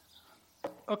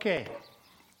Okay,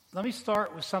 let me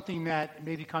start with something that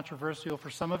may be controversial for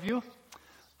some of you.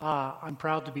 I'm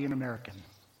proud to be an American.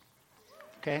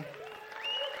 Okay?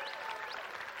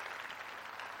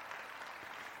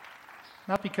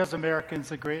 Not because America's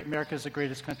the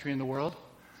greatest country in the world.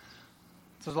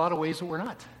 There's a lot of ways that we're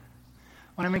not.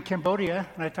 When I'm in Cambodia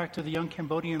and I talk to the young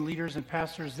Cambodian leaders and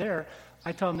pastors there,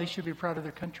 I tell them they should be proud of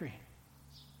their country.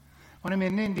 When I'm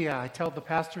in India, I tell the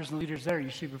pastors and leaders there, you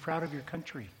should be proud of your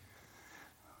country.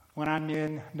 When I'm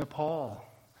in Nepal,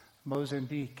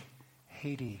 Mozambique,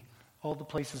 Haiti, all the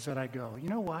places that I go. You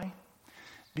know why?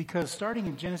 Because starting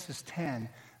in Genesis 10,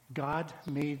 God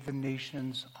made the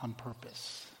nations on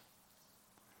purpose.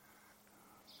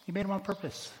 He made them on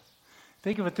purpose.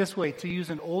 Think of it this way, to use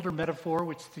an older metaphor,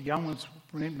 which the young ones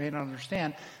may not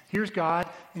understand. Here's God,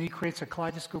 and he creates a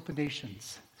kaleidoscope of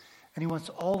nations. And he wants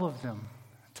all of them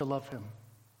to love him.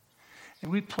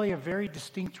 And we play a very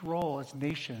distinct role as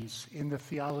nations in the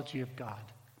theology of God.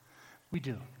 We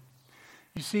do.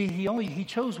 You see, he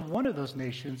chose one of those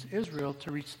nations, Israel,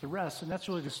 to reach the rest. And that's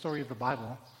really the story of the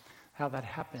Bible, how that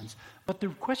happens. But the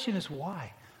question is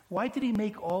why? Why did he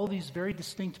make all these very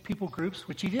distinct people groups,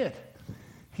 which he did?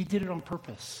 He did it on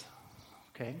purpose,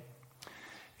 okay?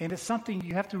 And it's something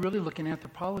you have to really look in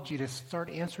anthropology to start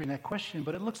answering that question,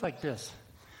 but it looks like this.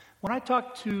 When I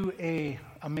talk to a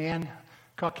man,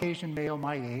 Caucasian male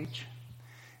my age,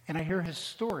 and I hear his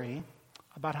story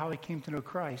about how he came to know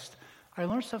Christ, I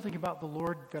learned something about the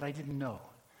Lord that I didn't know,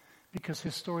 because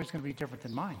his story is going to be different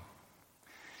than mine.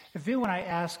 And then when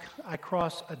I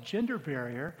cross a gender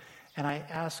barrier, and I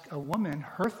ask a woman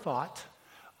her thought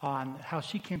on how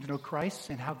she came to know Christ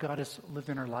and how God has lived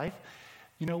in her life,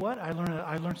 you know what? I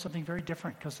learned something very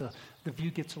different because the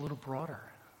view gets a little broader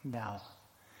now.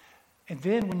 And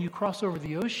then when you cross over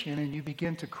the ocean and you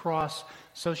begin to cross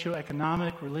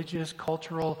socioeconomic, religious,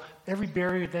 cultural, every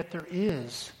barrier that there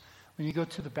is, when you go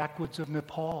to the backwoods of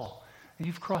Nepal, and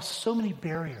you've crossed so many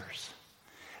barriers,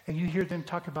 and you hear them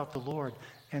talk about the Lord,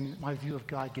 and my view of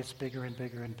God gets bigger and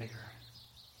bigger and bigger.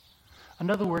 In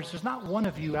other words, there's not one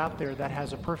of you out there that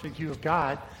has a perfect view of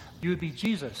God. You would be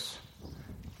Jesus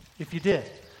if you did.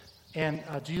 And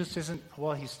Jesus isn't,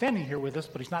 well, he's standing here with us,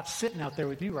 but he's not sitting out there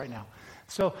with you right now.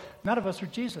 So none of us are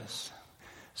Jesus.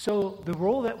 So the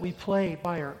role that we play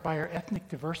by our ethnic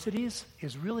diversities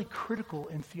is really critical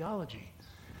in theology.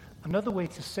 Another way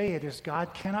to say it is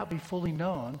God cannot be fully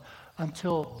known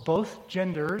until both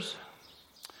genders,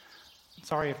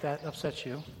 sorry if that upsets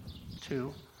you,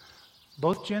 too,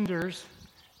 both genders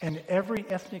and every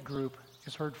ethnic group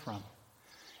is heard from.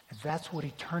 And that's what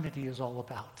eternity is all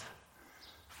about.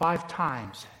 5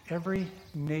 times, every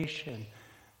nation,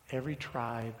 every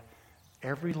tribe,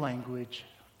 every language,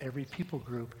 every people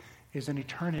group is in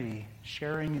eternity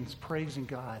sharing and praising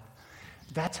God.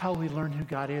 That's how we learn who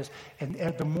God is. And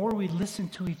the more we listen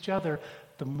to each other,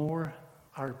 the more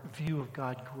our view of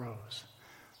God grows.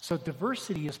 So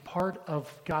diversity is part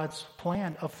of God's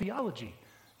plan of theology.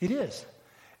 It is.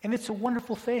 And it's a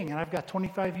wonderful thing. And I've got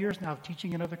 25 years now of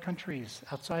teaching in other countries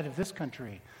outside of this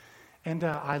country. And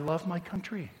I love my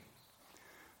country.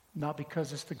 Not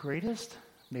because it's the greatest.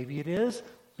 Maybe it is.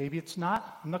 Maybe it's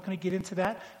not. I'm not going to get into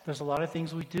that. There's a lot of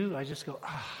things we do. I just go,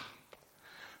 I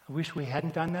wish we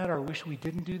hadn't done that, or I wish we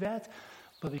didn't do that.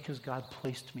 But because God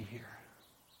placed me here.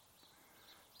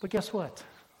 But guess what?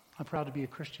 I'm proud to be a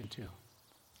Christian too.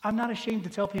 I'm not ashamed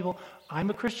to tell people I'm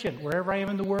a Christian wherever I am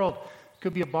in the world.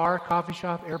 Could be a bar, coffee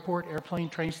shop, airport, airplane,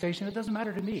 train station. It doesn't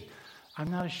matter to me. I'm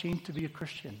not ashamed to be a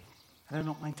Christian. And I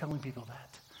don't mind telling people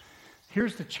that.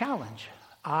 Here's the challenge.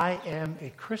 I am a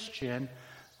Christian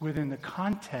within the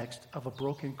context of a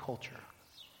broken culture.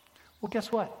 Well,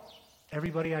 guess what?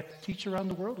 Everybody I teach around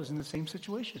the world is in the same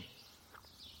situation.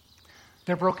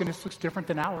 Their brokenness looks different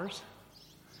than ours.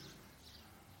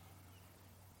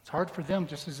 It's hard for them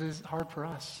just as it is hard for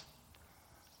us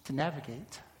to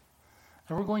navigate.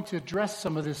 And we're going to address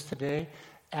some of this today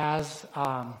and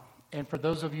for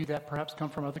those of you that perhaps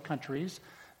come from other countries,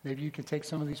 maybe you can take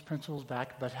some of these principles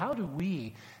back, but how do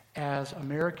we as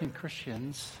American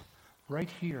Christians right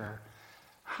here,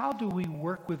 how do we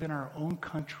work within our own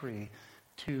country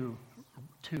to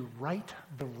right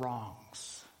the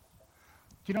wrongs?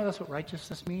 Do you know that's what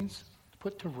righteousness means?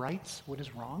 Put to rights what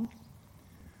is wrong?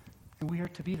 And we are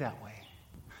to be that way.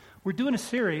 We're doing a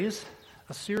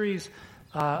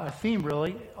theme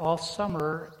really, all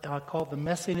summer called The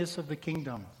Messiness of the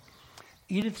Kingdom.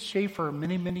 Edith Schaefer,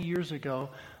 many, many years ago,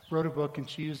 wrote a book, and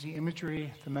she used the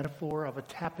imagery, the metaphor of a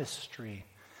tapestry.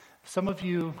 Some of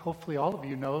you, hopefully all of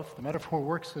you know, if the metaphor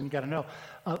works, then you got to know.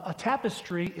 A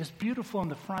tapestry is beautiful on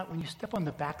the front. When you step on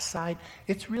the back side,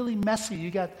 it's really messy. You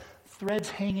got threads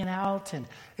hanging out, and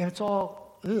it's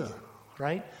all ugh,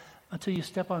 right? Until you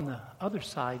step on the other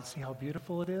side, see how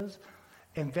beautiful it is.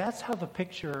 And that's how the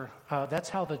picture, that's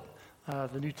how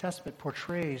the New Testament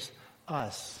portrays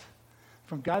us.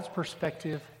 From God's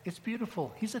perspective, it's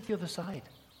beautiful. He's at the other side.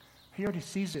 He already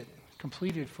sees it,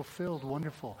 completed, fulfilled,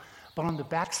 wonderful. But on the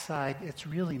backside, it's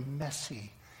really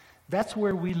messy. That's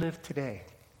where we live today.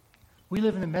 We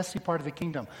live in the messy part of the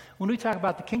kingdom. When we talk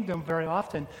about the kingdom, very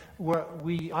often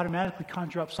we automatically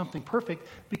conjure up something perfect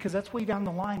because that's way down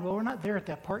the line. Well, we're not there at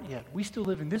that part yet. We still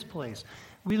live in this place.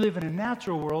 We live in a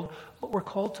natural world, but we're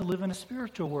called to live in a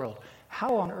spiritual world.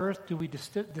 How on earth do we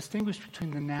distinguish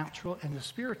between the natural and the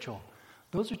spiritual?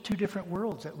 Those are two different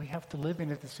worlds that we have to live in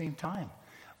at the same time.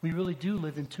 We really do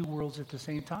live in two worlds at the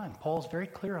same time. Paul's very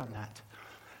clear on that.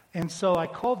 And so I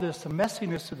call this the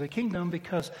messiness of the kingdom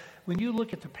because when you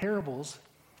look at the parables,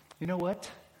 you know what?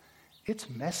 It's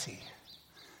messy.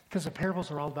 Because the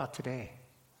parables are all about today.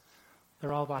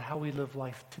 They're all about how we live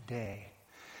life today.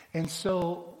 And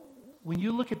so when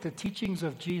you look at the teachings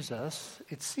of Jesus,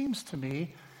 it seems to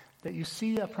me that you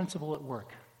see a principle at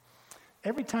work.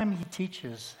 Every time he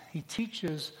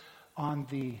teaches on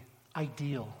the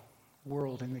ideal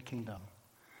world in the kingdom,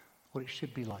 what it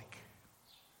should be like.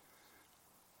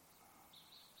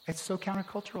 It's so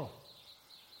countercultural.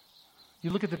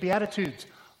 You look at the Beatitudes,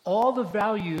 all the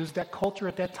values that culture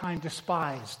at that time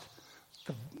despised,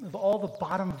 all the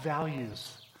bottom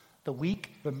values, the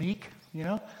weak, the meek,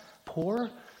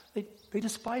 poor, they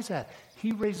despise that.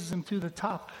 He raises them to the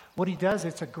top. What he does,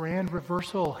 it's a grand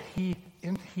reversal. He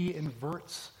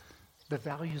inverts the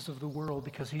values of the world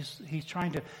because he's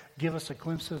trying to give us a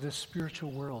glimpse of this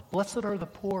spiritual world. Blessed are the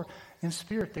poor in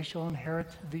spirit. They shall inherit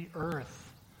the earth.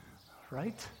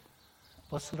 Right?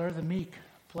 Blessed are the meek.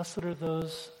 Blessed are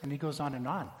those, and he goes on and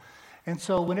on. And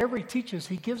so whenever he teaches,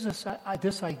 he gives us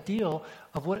this ideal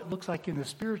of what it looks like in the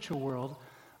spiritual world.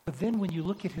 But then when you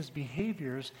look at his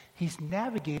behaviors, he's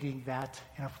navigating that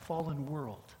in a fallen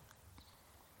world.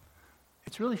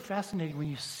 It's really fascinating when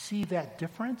you see that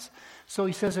difference. So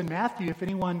he says in Matthew, if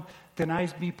anyone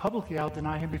denies me publicly, I'll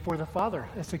deny him before the Father.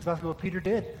 That's exactly what Peter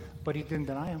did. But he didn't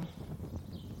deny him.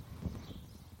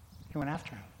 He went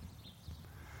after him.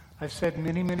 I've said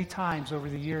many, many times over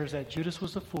the years that Judas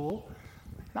was a fool,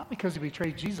 not because he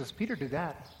betrayed Jesus. Peter did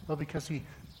that, but because he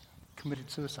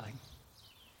committed suicide.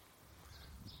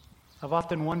 I've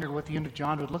often wondered what the end of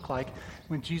John would look like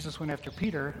when Jesus went after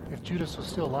Peter if Judas was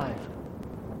still alive.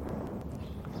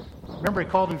 Remember, he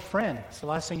called him friend. So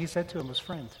the last thing he said to him was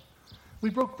friend. We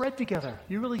broke bread together.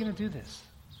 You're really going to do this?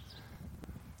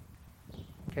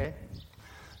 Okay?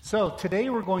 So today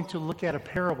we're going to look at a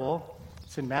parable.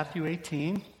 It's in Matthew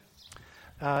 18.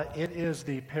 It is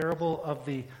the parable of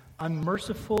the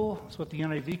unmerciful. That's what the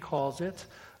NIV calls it.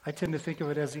 I tend to think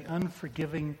of it as the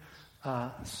unforgiving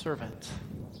servant.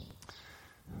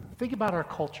 Think about our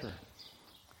culture.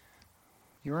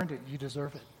 You earned it. You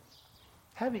deserve it.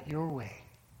 Have it your way.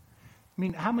 I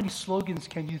mean, how many slogans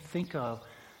can you think of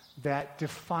that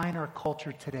define our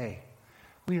culture today?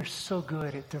 We are so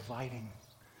good at dividing.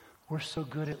 We're so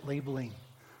good at labeling.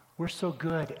 We're so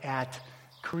good at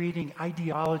creating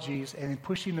ideologies and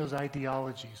pushing those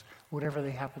ideologies, whatever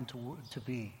they happen to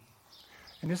be.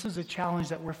 And this is a challenge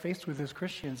that we're faced with as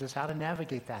Christians, is how to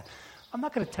navigate that. I'm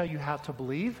not going to tell you how to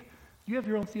believe. You have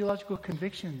your own theological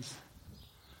convictions.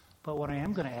 But what I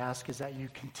am going to ask is that you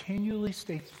continually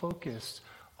stay focused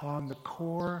on the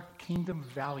core kingdom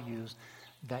values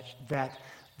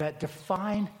that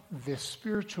define this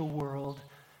spiritual world,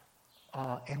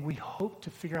 and we hope to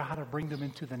figure out how to bring them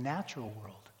into the natural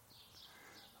world.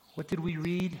 What did we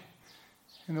read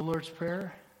in the Lord's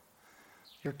Prayer?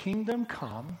 Your kingdom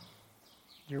come,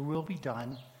 your will be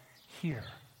done here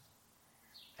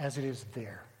as it is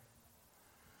there,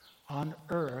 on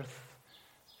earth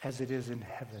as it is in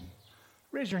heaven.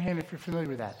 Raise your hand if you're familiar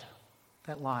with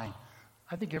that line.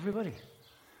 I think everybody.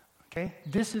 Okay?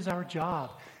 This is our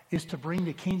job, is to bring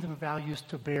the kingdom values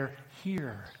to bear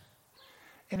here.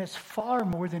 And it's far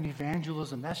more than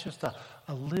evangelism. That's just a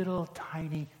little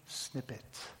tiny snippet.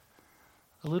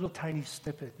 A little tiny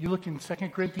snippet. You look in 2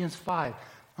 Corinthians 5.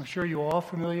 I'm sure you're all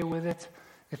familiar with it.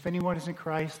 If anyone is in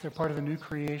Christ, they're part of the new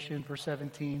creation, verse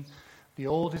 17. The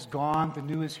old is gone, the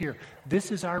new is here.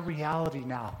 This is our reality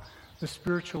now, the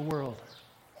spiritual world.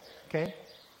 Okay?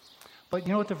 But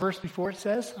you know what the verse before it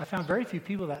says? I found very few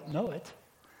people that know it.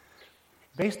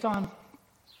 Based on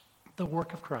the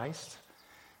work of Christ,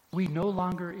 we no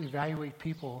longer evaluate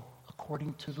people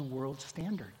according to the world's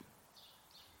standard.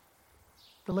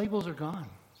 The labels are gone.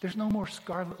 There's no more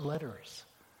scarlet letters.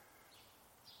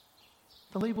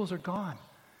 The labels are gone.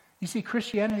 You see,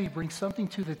 Christianity brings something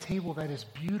to the table that is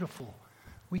beautiful,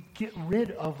 We get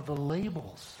rid of the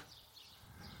labels.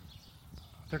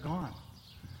 They're gone.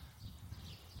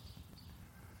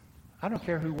 I don't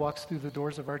care who walks through the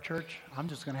doors of our church. I'm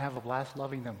just going to have a blast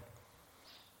loving them.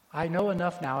 I know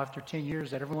enough now after 10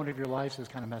 years that every one of your lives is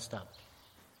kind of messed up.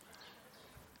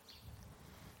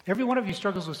 Every one of you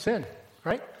struggles with sin,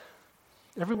 right?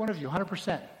 Every one of you,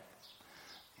 100%.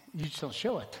 You just don't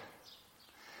show it.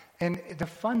 And the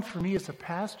fun for me as a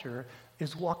pastor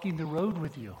is walking the road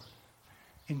with you,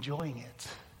 enjoying it.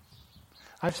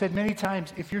 I've said many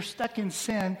times, if you're stuck in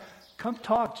sin, come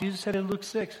talk. Jesus said in Luke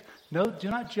 6, no, do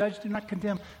not judge, do not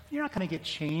condemn. You're not going to get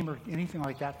shame or anything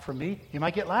like that from me. You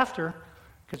might get laughter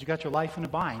because you got your life in a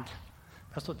bind.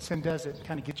 That's what sin does. It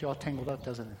kind of gets you all tangled up,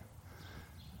 doesn't it?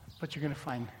 But you're going to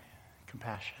find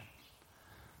compassion.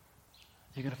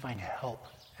 You're going to find help,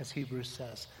 as Hebrews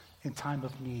says, in time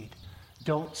of need.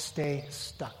 Don't stay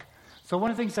stuck. So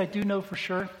one of the things I do know for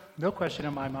sure, no question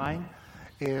in my mind,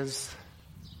 is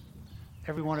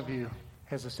every one of you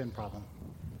has a sin problem.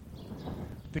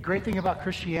 The great thing about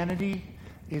Christianity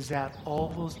is that all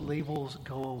those labels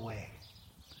go away.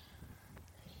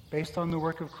 Based on the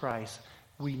work of Christ,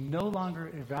 we no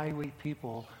longer evaluate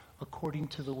people according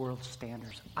to the world's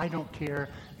standards. I don't care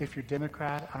if you're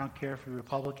Democrat. I don't care if you're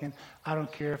Republican. I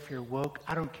don't care if you're woke.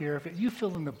 I don't care if you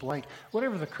fill in the blank.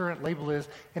 Whatever the current label is,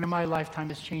 and in my lifetime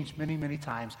it's changed many, many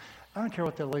times. I don't care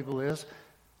what the label is.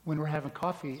 When we're having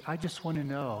coffee, I just want to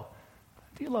know,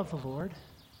 do you love the Lord?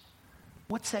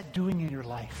 What's that doing in your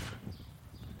life?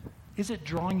 Is it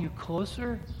drawing you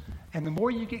closer? And the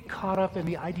more you get caught up in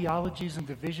the ideologies and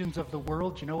divisions of the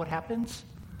world, you know what happens?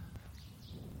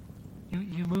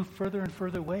 You move further and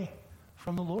further away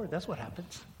from the Lord. That's what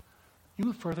happens. You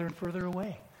move further and further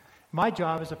away. My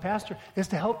job as a pastor is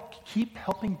to keep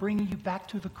helping bringing you back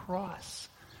to the cross,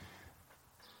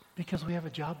 because we have a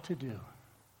job to do.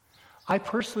 I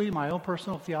personally, my own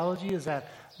personal theology is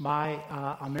that my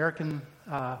American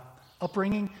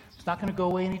upbringing is not going to go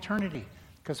away in eternity,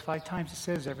 because 5 times it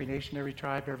says every nation, every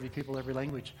tribe, every people, every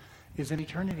language is in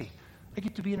eternity. I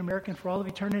get to be an American for all of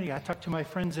eternity. I talk to my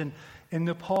friends in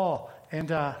Nepal, and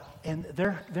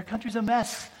their country's a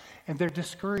mess, and they're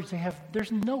discouraged.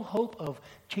 There's no hope of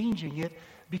changing it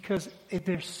because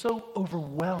they're so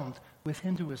overwhelmed with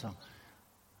Hinduism.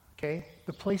 Okay?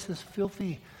 The place is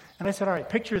filthy. And I said, all right,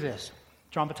 picture this.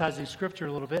 Dramatizing scripture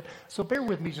a little bit. So bear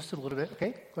with me just a little bit,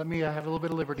 okay? Let me have a little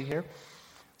bit of liberty here.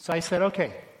 So I said,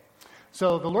 okay.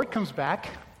 So the Lord comes back,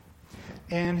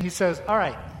 and he says, all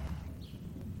right.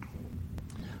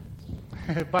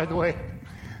 By the way,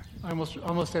 I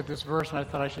almost said this verse, and I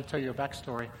thought I should tell you a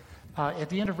backstory. At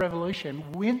the end of Revelation,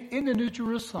 in the New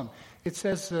Jerusalem, it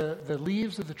says the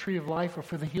leaves of the tree of life are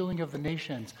for the healing of the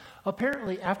nations.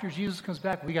 Apparently, after Jesus comes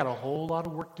back, we got a whole lot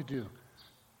of work to do.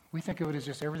 We think of it as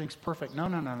just everything's perfect. No.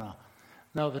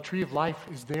 No, the tree of life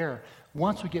is there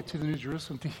once we get to the New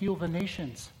Jerusalem to heal the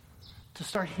nations, to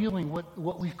start healing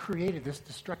what we've created, this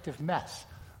destructive mess.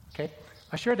 Okay?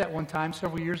 I shared that one time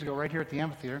several years ago right here at the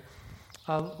amphitheater.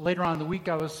 Later on in the week,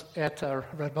 I was at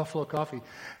Red Buffalo Coffee,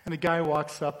 and a guy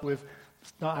walks up with,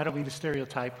 no, I don't mean to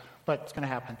stereotype, but it's going to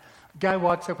happen. A guy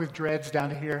walks up with dreads down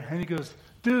to here, and he goes,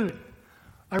 dude,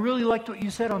 I really liked what you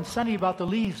said on Sunday about the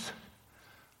leaves.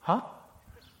 Huh?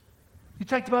 You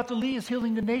talked about the leaves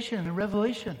healing the nation in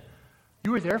Revelation.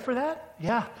 You were there for that?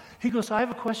 Yeah. He goes, I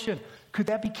have a question. Could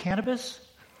that be cannabis?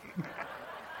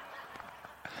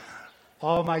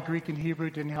 All my Greek and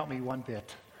Hebrew didn't help me one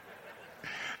bit.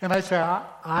 And I said,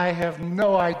 I have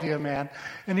no idea, man.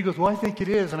 And he goes, well, I think it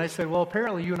is. And I said, well,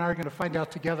 apparently you and I are going to find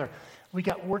out together. We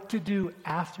got work to do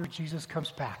after Jesus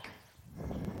comes back.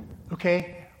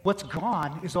 Okay? What's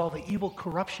gone is all the evil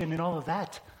corruption and all of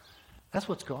that. That's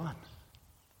what's gone.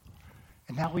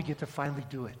 And now we get to finally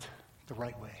do it the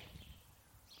right way.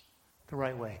 The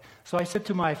right way. So I said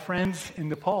to my friends in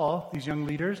Nepal, these young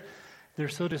leaders, they're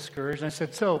so discouraged. And I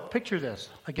said, so picture this.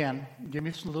 Again, give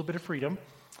me a little bit of freedom.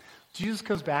 Jesus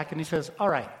comes back and he says, all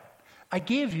right, I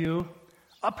gave you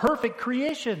a perfect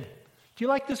creation. Do you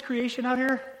like this creation out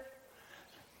here?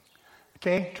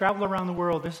 Okay, travel around the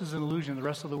world. This is an illusion. The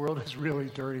rest of the world is really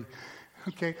dirty.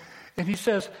 Okay, and he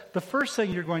says, the first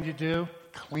thing you're going to do,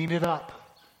 clean it up.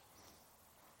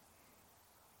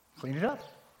 Clean it up.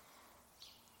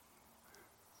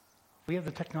 We have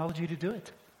the technology to do it.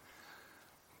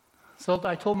 So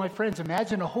I told my friends,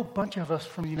 imagine a whole bunch of us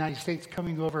from the United States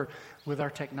coming over with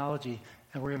our technology,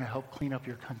 and we're going to help clean up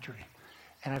your country.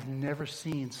 And I've never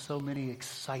seen so many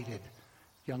excited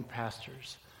young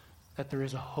pastors that there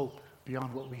is a hope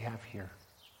beyond what we have here.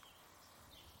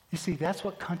 You see, that's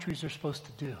what countries are supposed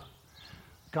to do.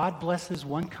 God blesses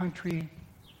one country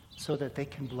so that they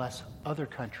can bless other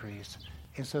countries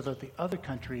and so that the other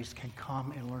countries can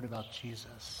come and learn about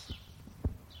Jesus.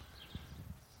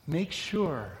 Make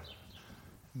sure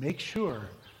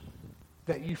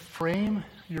that you frame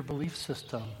your belief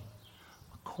system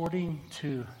according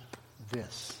to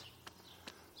this.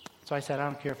 So I said, I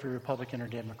don't care if you're Republican or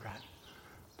Democrat.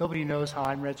 Nobody knows how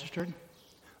I'm registered.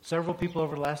 Several people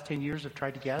over the last 10 years have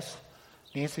tried to guess.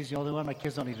 Nancy's the only one. My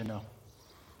kids don't even know.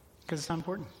 Because it's not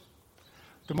important.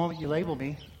 The moment you label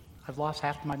me, I've lost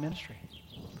half of my ministry.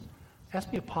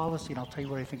 Ask me a policy and I'll tell you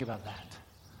what I think about that.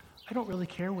 I don't really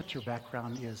care what your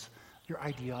background is, your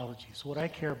ideologies. What I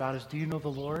care about is, do you know the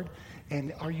Lord?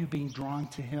 And are you being drawn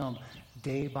to Him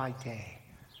day by day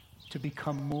to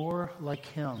become more like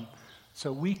Him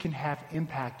so we can have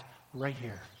impact right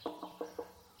here?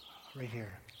 Right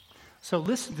here. So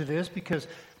listen to this, because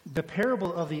the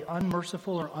parable of the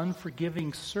unmerciful or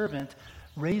unforgiving servant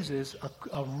raises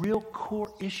a real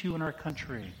core issue in our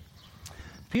country.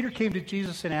 Peter came to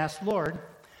Jesus and asked, Lord,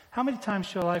 how many times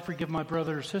shall I forgive my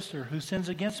brother or sister who sins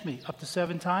against me? Up to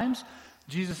 7 times?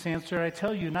 Jesus answered, I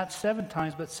tell you, not 7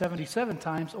 times, but 77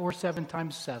 times, or 7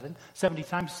 times 7, 70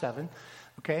 times 7.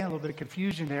 Okay, a little bit of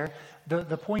confusion there.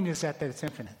 The point is that it's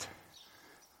infinite.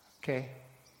 Okay?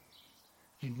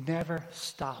 You never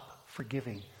stop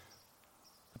forgiving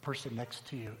the person next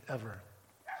to you, ever.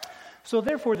 So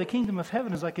therefore, the kingdom of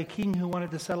heaven is like a king who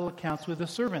wanted to settle accounts with his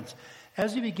servants.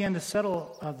 As he began the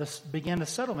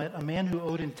settlement, a man who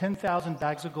owed him 10,000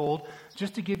 bags of gold,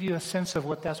 just to give you a sense of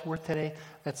what that's worth today,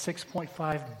 that's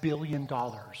 $6.5 billion.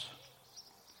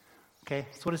 Okay,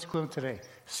 that's what it's equivalent today.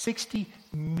 60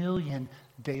 million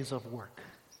days of work.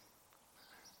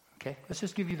 Okay, let's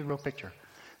just give you the real picture.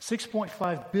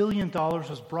 $6.5 billion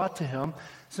was brought to him.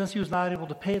 Since he was not able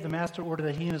to pay, the master ordered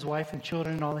that he and his wife and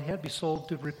children and all they had be sold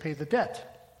to repay the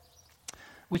debt,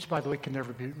 which, by the way, can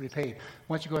never be repaid.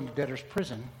 Once you go into debtor's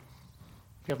prison,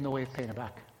 you have no way of paying it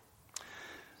back.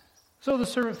 So the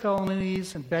servant fell on his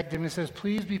knees and begged him and says,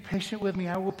 please be patient with me.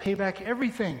 I will pay back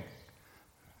everything,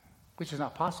 which is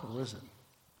not possible, is it?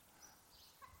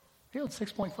 He owed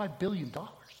 $6.5 billion.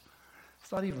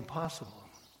 It's not even possible.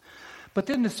 But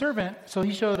then the servant, so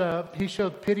he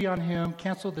showed pity on him,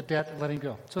 canceled the debt, and let him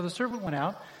go. So the servant went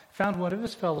out, found one of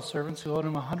his fellow servants who owed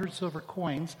him 100 silver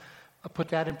coins. Put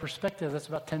that in perspective, that's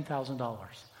about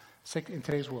 $10,000 in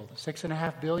today's world.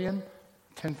 $6.5 billion,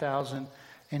 10,000,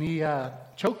 and he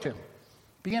choked him,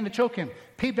 began to choke him.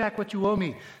 Pay back what you owe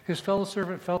me. His fellow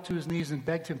servant fell to his knees and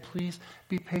begged him, please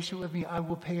be patient with me, I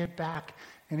will pay it back.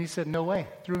 And he said, no way,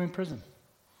 threw him in prison.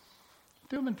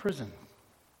 Threw him in prison.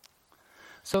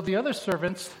 So the other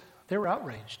servants, they were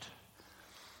outraged.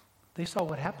 They saw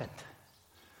what happened.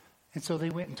 And so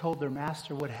they went and told their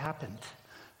master what happened.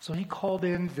 So he called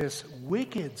in this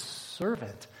wicked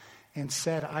servant and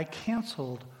said, I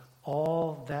canceled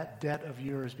all that debt of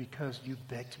yours because you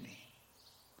begged me.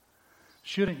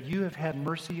 Shouldn't you have had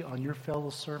mercy on your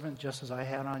fellow servant just as I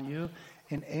had on you?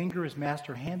 In anger, his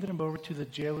master handed him over to the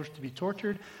jailers to be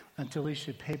tortured until he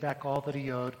should pay back all that he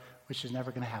owed, which is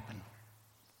never going to happen.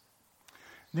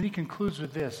 Then he concludes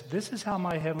with this. This is how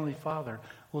my heavenly Father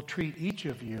will treat each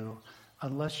of you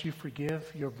unless you forgive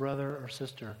your brother or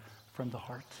sister from the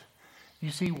heart.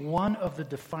 You see, one of the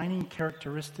defining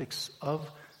characteristics of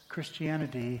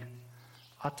Christianity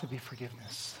ought to be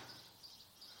forgiveness.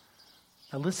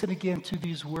 Now listen again to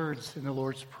these words in the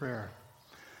Lord's Prayer.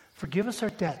 Forgive us our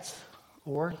debts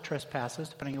or trespasses,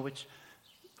 depending on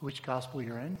which gospel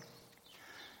you're in.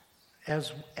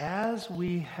 As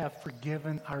we have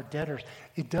forgiven our debtors.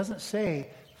 It doesn't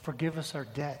say, forgive us our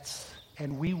debts,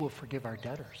 and we will forgive our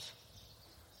debtors.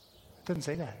 It doesn't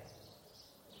say that.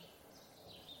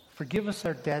 Forgive us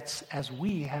our debts as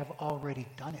we have already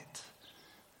done it.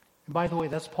 And by the way,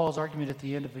 that's Paul's argument at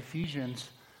the end of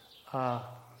Ephesians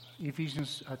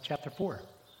chapter 4.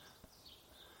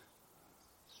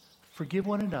 Forgive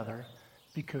one another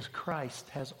because Christ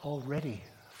has already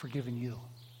forgiven you.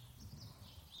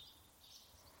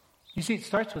 You see, it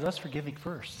starts with us forgiving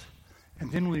first,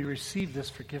 and then we receive this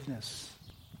forgiveness.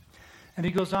 And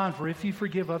he goes on, for if you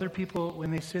forgive other people when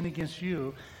they sin against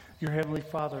you, your heavenly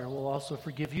Father will also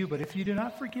forgive you. But if you do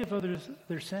not forgive others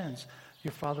their sins,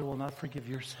 your Father will not forgive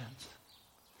your sins.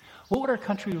 What would our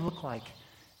country look like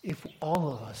if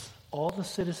all of us, all the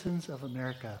citizens of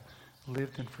America,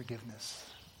 lived in forgiveness?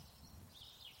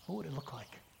 What would it look like?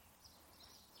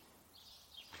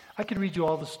 I could read you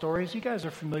all the stories. You guys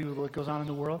are familiar with what goes on in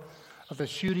the world, of the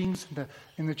shootings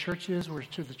in the churches where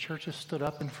the churches stood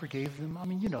up and forgave them. I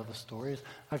mean, you know the stories.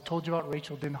 I've told you about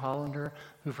Rachel Den Hollander,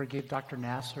 who forgave Dr.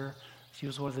 Nasser. She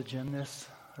was one of the gymnasts,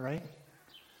 right?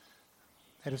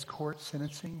 At his court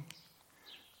sentencing.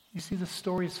 You see, the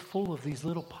story is full of these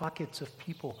little pockets of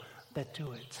people that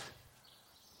do it.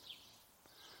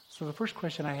 So the first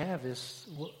question I have is,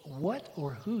 what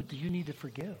or who do you need to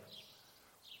forgive?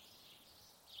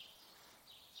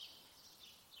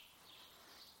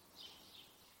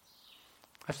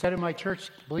 I've said in my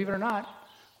church, believe it or not,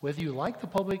 whether you like the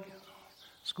public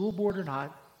school board or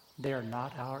not, they are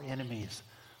not our enemies.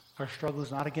 Our struggle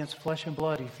is not against flesh and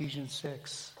blood, Ephesians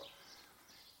 6.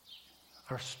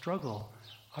 Our struggle,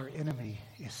 our enemy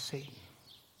is Satan.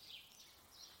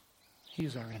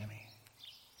 He's our enemy.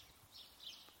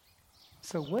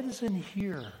 So what is in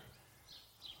here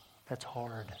that's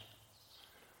hard?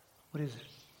 What is it?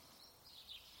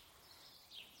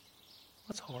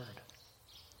 What's hard? Do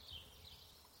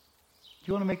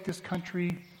you want to make this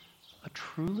country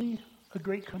truly a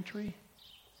great country?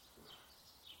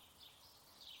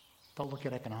 Don't look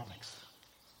at economics.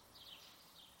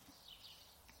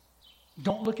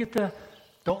 Don't look at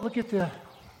the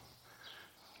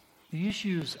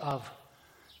issues of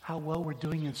how well we're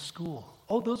doing in school.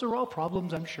 Oh, those are all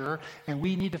problems, I'm sure, and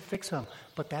we need to fix them.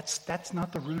 But that's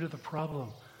not the root of the problem.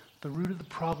 The root of the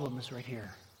problem is right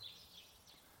here.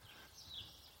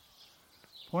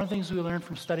 One of the things we learned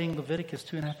from studying Leviticus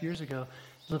 2.5 years ago,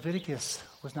 Leviticus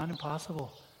was not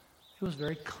impossible. It was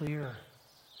very clear.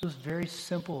 It was very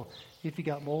simple. If you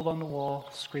got mold on the wall,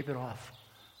 scrape it off.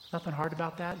 Nothing hard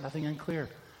about that, nothing unclear.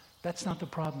 That's not the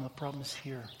problem. The problem is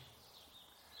here.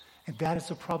 And that is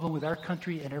the problem with our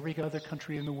country and every other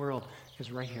country in the world,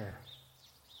 is right here.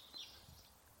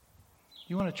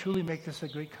 You want to truly make this a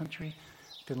great country?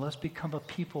 Then let's become a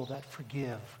people that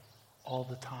forgive all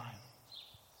the time.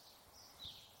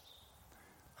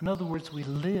 In other words, we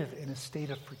live in a state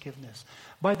of forgiveness.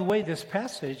 By the way, this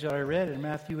passage that I read in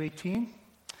Matthew 18,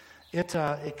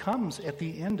 it comes at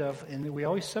the end of, and we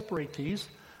always separate these.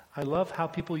 I love how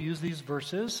people use these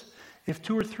verses. If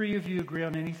 2 or 3 of you agree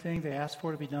on anything they ask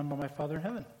for to be done by my Father in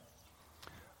heaven.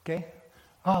 Okay?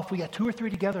 Oh, if we got 2 or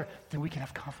 3 together, then we can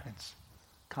have confidence.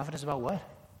 Confidence about what?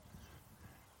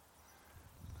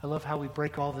 I love how we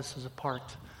break all this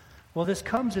apart. Well, this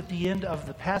comes at the end of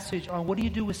the passage on what do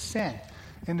you do with sin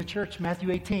in the church,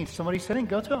 Matthew 18. Somebody's sinning,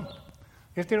 go to them.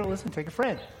 If they don't listen, take a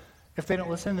friend. If they don't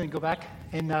listen, then go back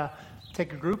and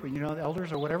take a group, or the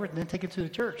elders or whatever, and then take it to the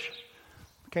church.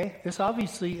 Okay? This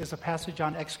obviously is a passage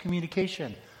on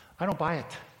excommunication. I don't buy it.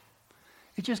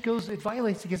 It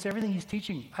violates against everything he's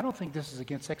teaching. I don't think this is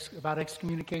about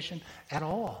excommunication at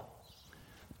all.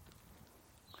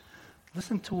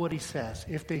 Listen to what he says.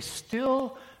 If they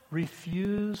still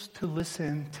refuse to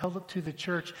listen, tell it to the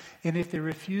church. And if they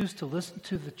refuse to listen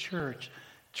to the church,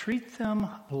 treat them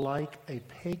like a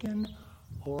pagan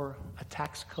or a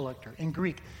tax collector. In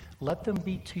Greek, let them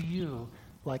be to you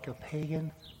like a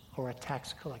pagan or a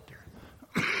tax collector.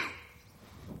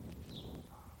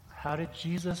 How did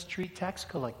Jesus treat tax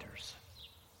collectors?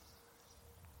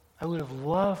 I would have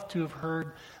loved to have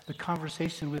heard the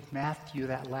conversation with Matthew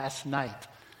that last night.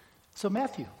 So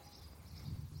Matthew,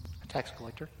 a tax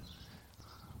collector,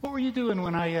 what were you doing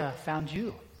when I found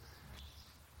you?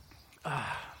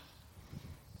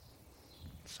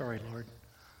 Sorry, Lord.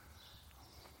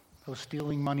 I was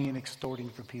stealing money and extorting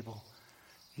from people.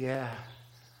 Yeah,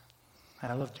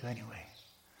 and I loved you anyway.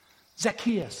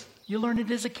 Zacchaeus, you learned it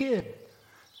as a kid.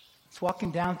 It's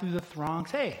walking down through the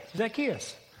throngs. Hey,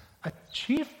 Zacchaeus, a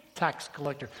chief tax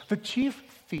collector, the chief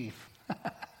thief.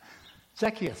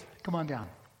 Zacchaeus, come on down.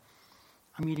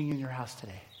 I'm eating in your house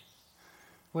today.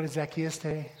 What did Zacchaeus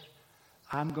say?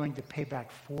 I'm going to pay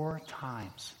back 4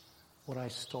 times what I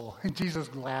stole. And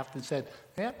Jesus laughed and said,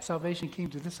 yep, salvation came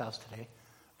to this house today.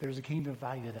 There's a kingdom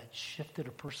value that shifted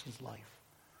a person's life.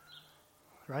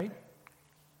 Right?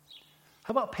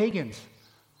 How about pagans?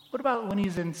 What about when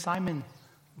he's in Simon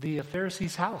the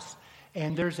Pharisee's house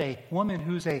and there's a woman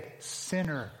who's a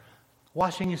sinner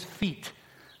washing his feet,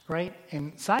 right?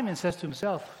 And Simon says to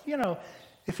himself,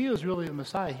 if he was really the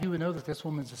Messiah, he would know that this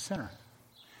woman's a sinner.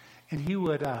 And he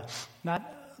would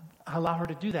not allow her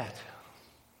to do that.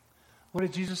 What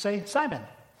did Jesus say? Simon,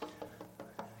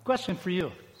 question for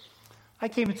you. I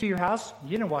came into your house.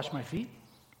 You didn't wash my feet.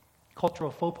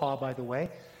 Cultural faux pas, by the way.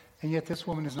 And yet this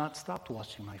woman has not stopped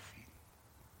washing my feet.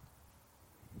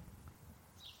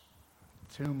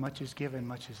 To whom much is given,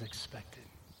 much is expected.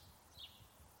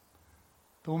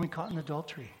 The woman caught in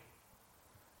adultery.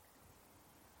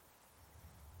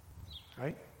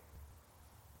 Right?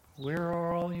 Where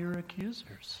are all your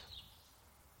accusers?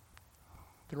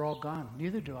 They're all gone.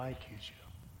 Neither do I accuse you.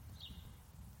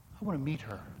 I want to meet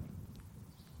her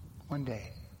one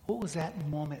day. What was that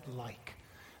moment like?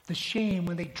 The shame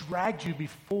when they dragged you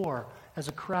before, as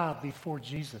a crowd, before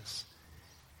Jesus.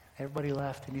 Everybody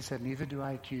left, and he said, neither do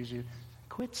I accuse you.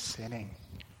 Quit sinning.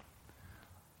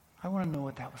 I want to know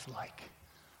what that was like.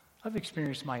 I've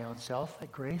experienced my own self,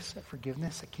 that grace, that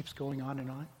forgiveness that keeps going on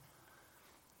and on.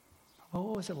 Well,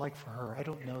 what was it like for her? I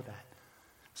don't know that.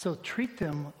 So treat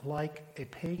them like a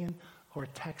pagan or a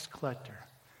tax collector.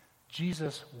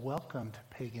 Jesus welcomed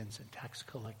pagans and tax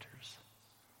collectors.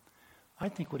 I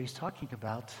think what he's talking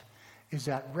about is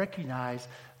that recognize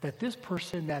that this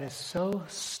person that is so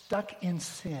stuck in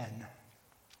sin,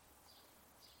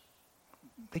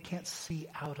 they can't see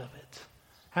out of it.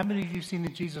 How many of you have seen the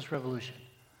Jesus Revolution,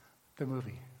 the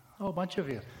movie? Oh, a bunch of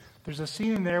you. There's a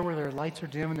scene in there where their lights are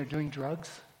dim and they're doing drugs.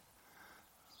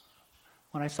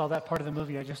 When I saw that part of the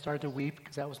movie, I just started to weep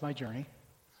because that was my journey.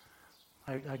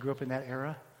 I grew up in that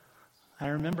era. I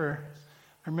remember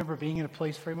being in a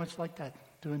place very much like that,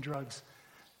 doing drugs,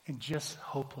 and just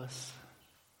hopeless.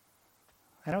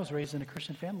 And I was raised in a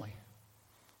Christian family.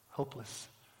 Hopeless.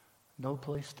 No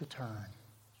place to turn.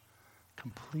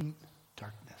 Complete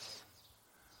darkness.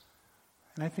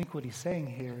 And I think what he's saying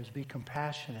here is be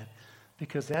compassionate,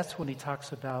 because that's when he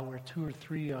talks about where 2 or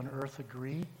 3 on earth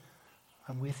agree,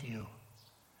 I'm with you.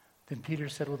 Then Peter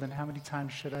said, well, then how many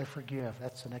times should I forgive?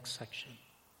 That's the next section.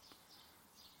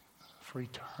 For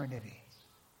eternity.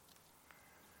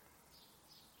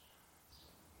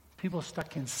 People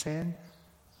stuck in sin,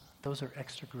 those are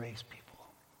extra grace people.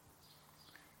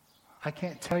 I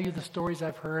can't tell you the stories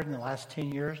I've heard in the last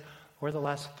 10 years or the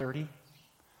last 30.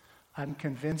 I'm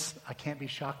convinced I can't be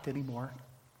shocked anymore.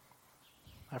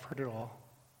 I've heard it all.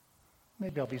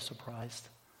 Maybe I'll be surprised.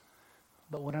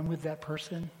 But when I'm with that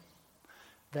person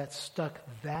that's stuck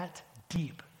that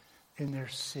deep in their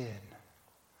sin,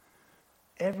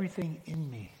 everything in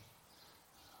me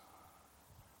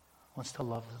wants to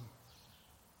love them,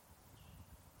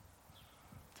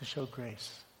 to show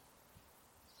grace.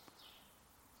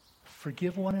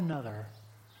 Forgive one another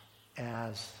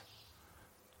as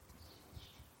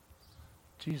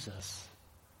Jesus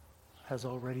has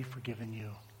already forgiven you.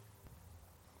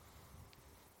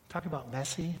 Talk about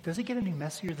messy. Does it get any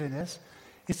messier than this?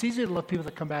 It's easy to love people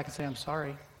that come back and say, I'm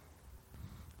sorry.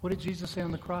 What did Jesus say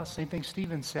on the cross? Same thing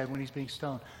Stephen said when he's being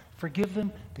stoned. Forgive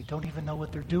them. They don't even know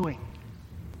what they're doing.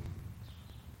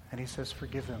 And he says,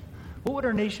 forgive them. What would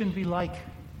our nation be like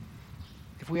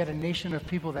if we had a nation of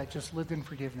people that just lived in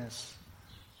forgiveness?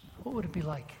 What would it be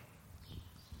like?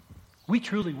 We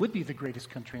truly would be the greatest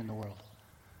country in the world.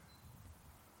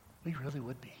 We really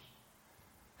would be.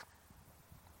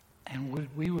 And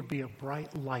we would be a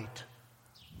bright light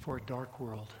for a dark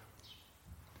world.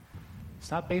 It's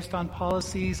not based on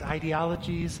policies,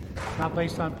 ideologies, not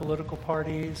based on political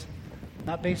parties,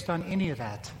 not based on any of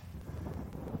that.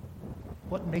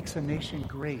 What makes a nation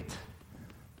great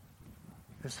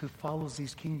is who follows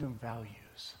these kingdom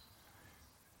values.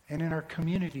 And in our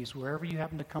communities, wherever you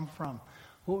happen to come from,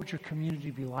 what would your community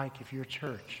be like if your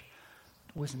church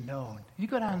was known? You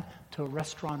go down to a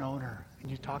restaurant owner and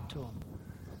you talk to them.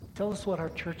 Tell us what our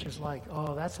church is like.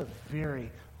 Oh, that's a very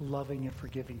loving and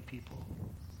forgiving people.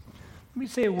 Let me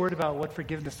say a word about what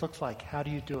forgiveness looks like. How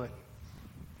do you do it?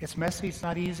 It's messy. It's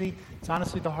not easy. It's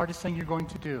honestly the hardest thing you're going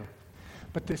to do.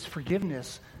 But this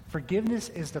forgiveness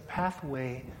is the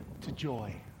pathway to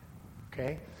joy.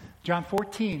 Okay? John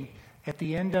 14, at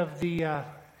the end of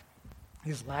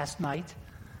his last night,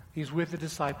 he's with the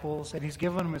disciples, and he's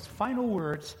given them his final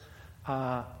words,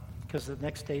 because the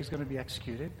next day he's going to be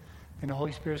executed, and the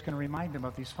Holy Spirit is going to remind him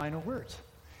of these final words.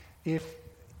 If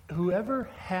whoever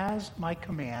has my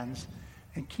commands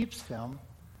and keeps them,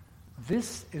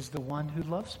 this is the one who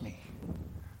loves me.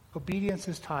 Obedience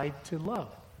is tied to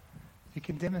love. You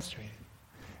can demonstrate it.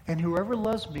 And whoever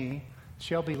loves me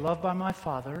shall be loved by my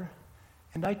Father,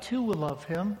 and I too will love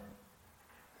him.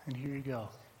 And here you go.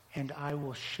 And I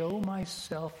will show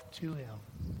myself to him.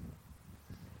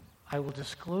 I will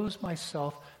disclose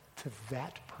myself to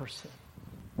that person.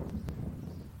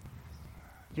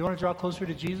 You want to draw closer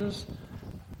to Jesus?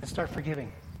 Let's start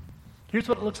forgiving. Here's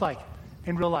what it looks like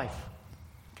in real life.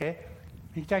 Okay?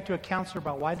 You can talk to a counselor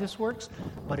about why this works,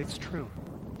 but it's true.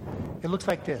 It looks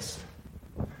like this.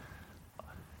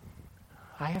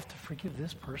 I have to forgive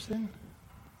this person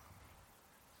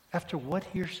after what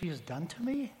he or she has done to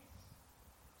me?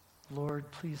 Lord,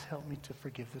 please help me to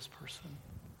forgive this person.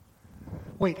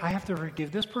 Wait, I have to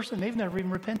forgive this person? They've never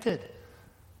even repented.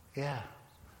 Yeah.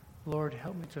 Lord,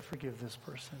 help me to forgive this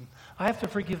person. I have to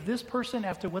forgive this person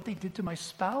after what they did to my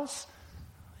spouse?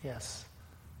 Yes.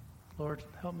 Lord,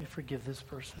 help me forgive this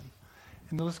person.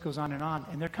 And the list goes on.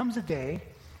 And there comes a day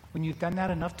when you've done that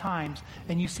enough times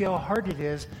and you see how hard it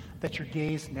is that your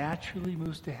gaze naturally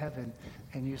moves to heaven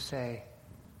and you say,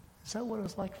 is that what it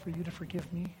was like for you to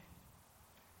forgive me?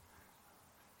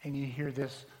 And you hear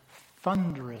this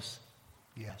thunderous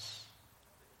yes.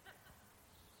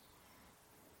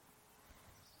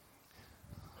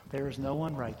 There is no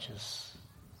one righteous,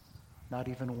 not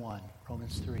even one.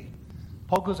 Romans 3.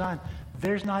 Paul goes on,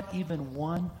 there's not even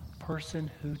one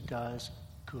person who does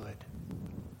good.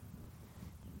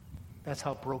 That's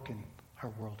how broken our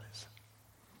world is.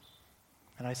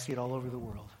 And I see it all over the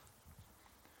world.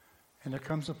 And there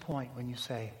comes a point when you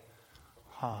say,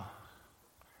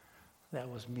 that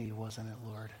was me, wasn't it,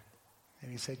 Lord?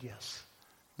 And he said, yes.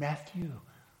 Matthew,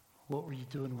 what were you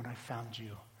doing when I found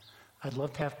you? I'd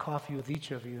love to have coffee with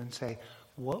each of you and say,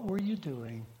 what were you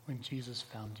doing when Jesus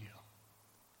found you?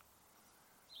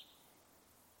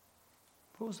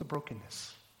 What was the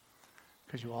brokenness?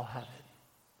 Because you all have it.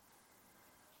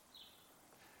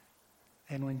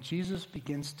 And when Jesus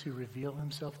begins to reveal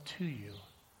himself to you,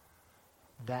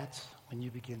 that's when you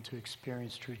begin to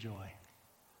experience true joy.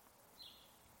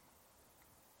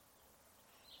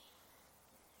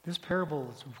 This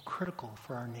parable is critical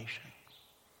for our nation.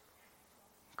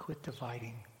 Quit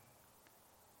dividing.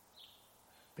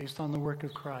 Based on the work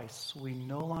of Christ, we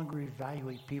no longer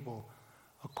evaluate people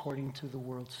according to the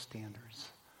world's standards.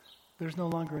 There's no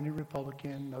longer any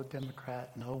Republican, no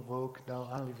Democrat, no woke, no,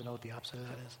 I don't even know what the opposite of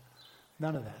that is.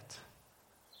 None of that.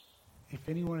 If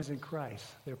anyone is in Christ,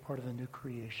 they're part of the new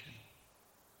creation.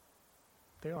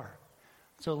 They are.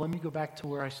 So let me go back to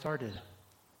where I started.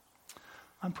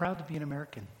 I'm proud to be an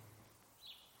American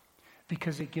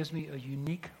because it gives me a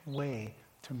unique way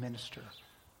to minister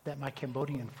that my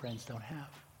Cambodian friends don't have.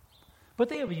 But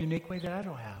they have a unique way that I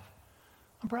don't have.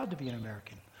 I'm proud to be an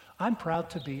American. I'm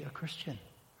proud to be a Christian.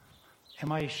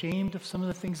 Am I ashamed of some of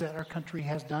the things that our country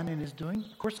has done and is doing?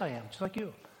 Of course I am, just like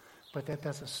you. But that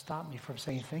doesn't stop me from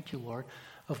saying, thank you, Lord,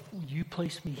 of you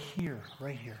placed me here,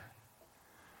 right here.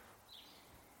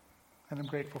 And I'm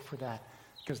grateful for that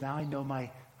because now I know my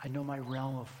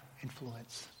realm of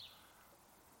influence.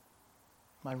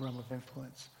 My realm of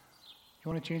influence.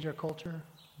 You want to change our culture?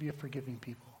 Be a forgiving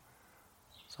people.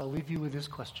 So I'll leave you with this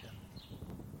question.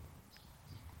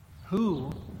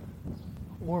 Who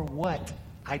or what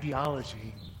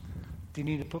ideology do you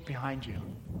need to put behind you?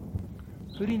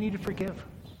 Who do you need to forgive?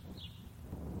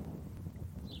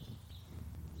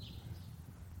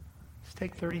 Just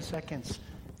take 30 seconds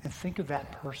and think of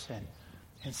that person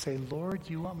and say, Lord,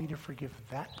 do you want me to forgive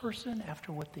that person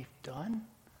after what they've done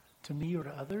to me or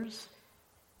to others?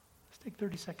 Just take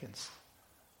 30 seconds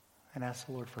and ask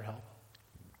the Lord for help.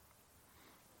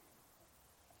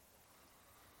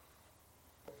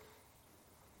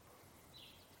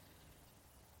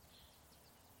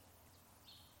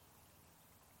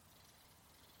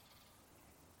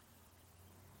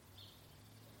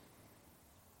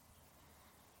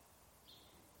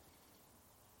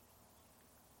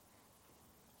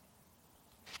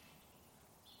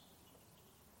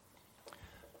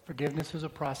 Forgiveness is a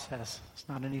process. It's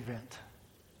not an event.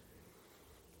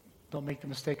 Don't make the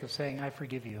mistake of saying, I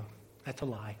forgive you. That's a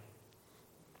lie.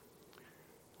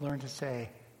 Learn to say,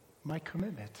 my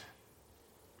commitment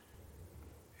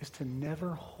is to never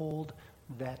hold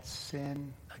that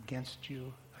sin against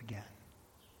you again.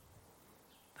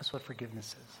 That's what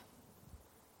forgiveness is.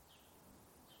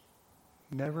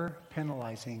 Never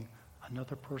penalizing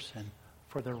another person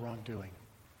for their wrongdoing.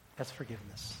 That's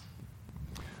forgiveness.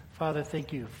 Father,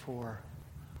 thank you for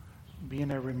being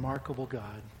a remarkable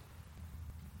God.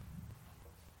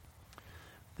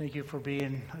 Thank you for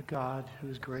being a God who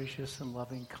is gracious and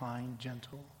loving, kind,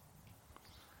 gentle.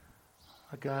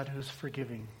 A God who is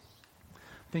forgiving.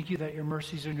 Thank you that your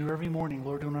mercies are new every morning.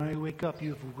 Lord, when I wake up,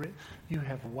 you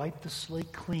have wiped the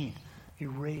slate clean,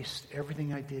 erased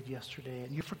everything I did yesterday,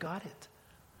 and you forgot it.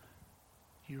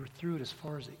 You threw it as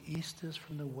far as the east is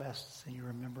from the west, and you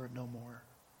remember it no more.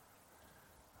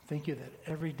 Thank you that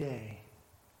every day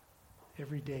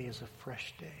is a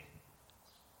fresh day,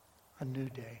 a new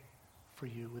day for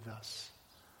you with us.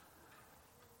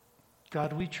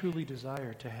 God, we truly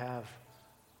desire to have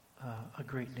a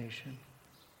great nation.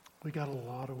 We got a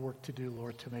lot of work to do,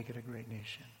 Lord, to make it a great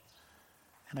nation.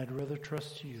 And I'd rather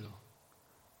trust you,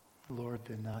 Lord,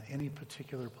 than any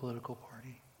particular political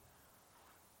party.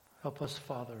 Help us,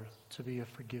 Father, to be a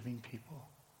forgiving people,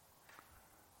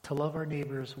 to love our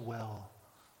neighbors well,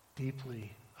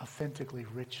 deeply, authentically,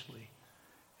 richly,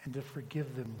 and to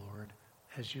forgive them, Lord,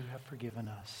 as you have forgiven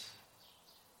us.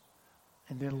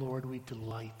 And then, Lord, we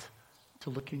delight to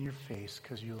look in your face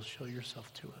because you'll show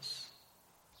yourself to us.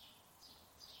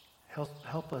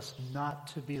 Help us not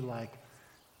to be like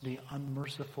the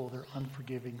unmerciful, their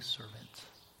unforgiving servant,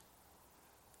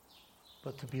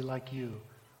 but to be like you,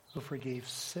 who forgave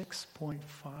 $6.5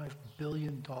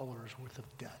 billion worth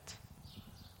of debt.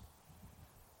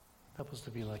 Help us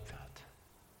to be like that.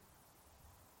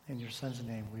 In your Son's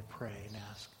name we pray and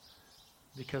ask,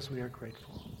 because we are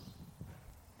grateful.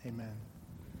 Amen.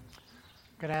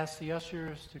 I'm going to ask the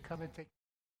ushers to come and take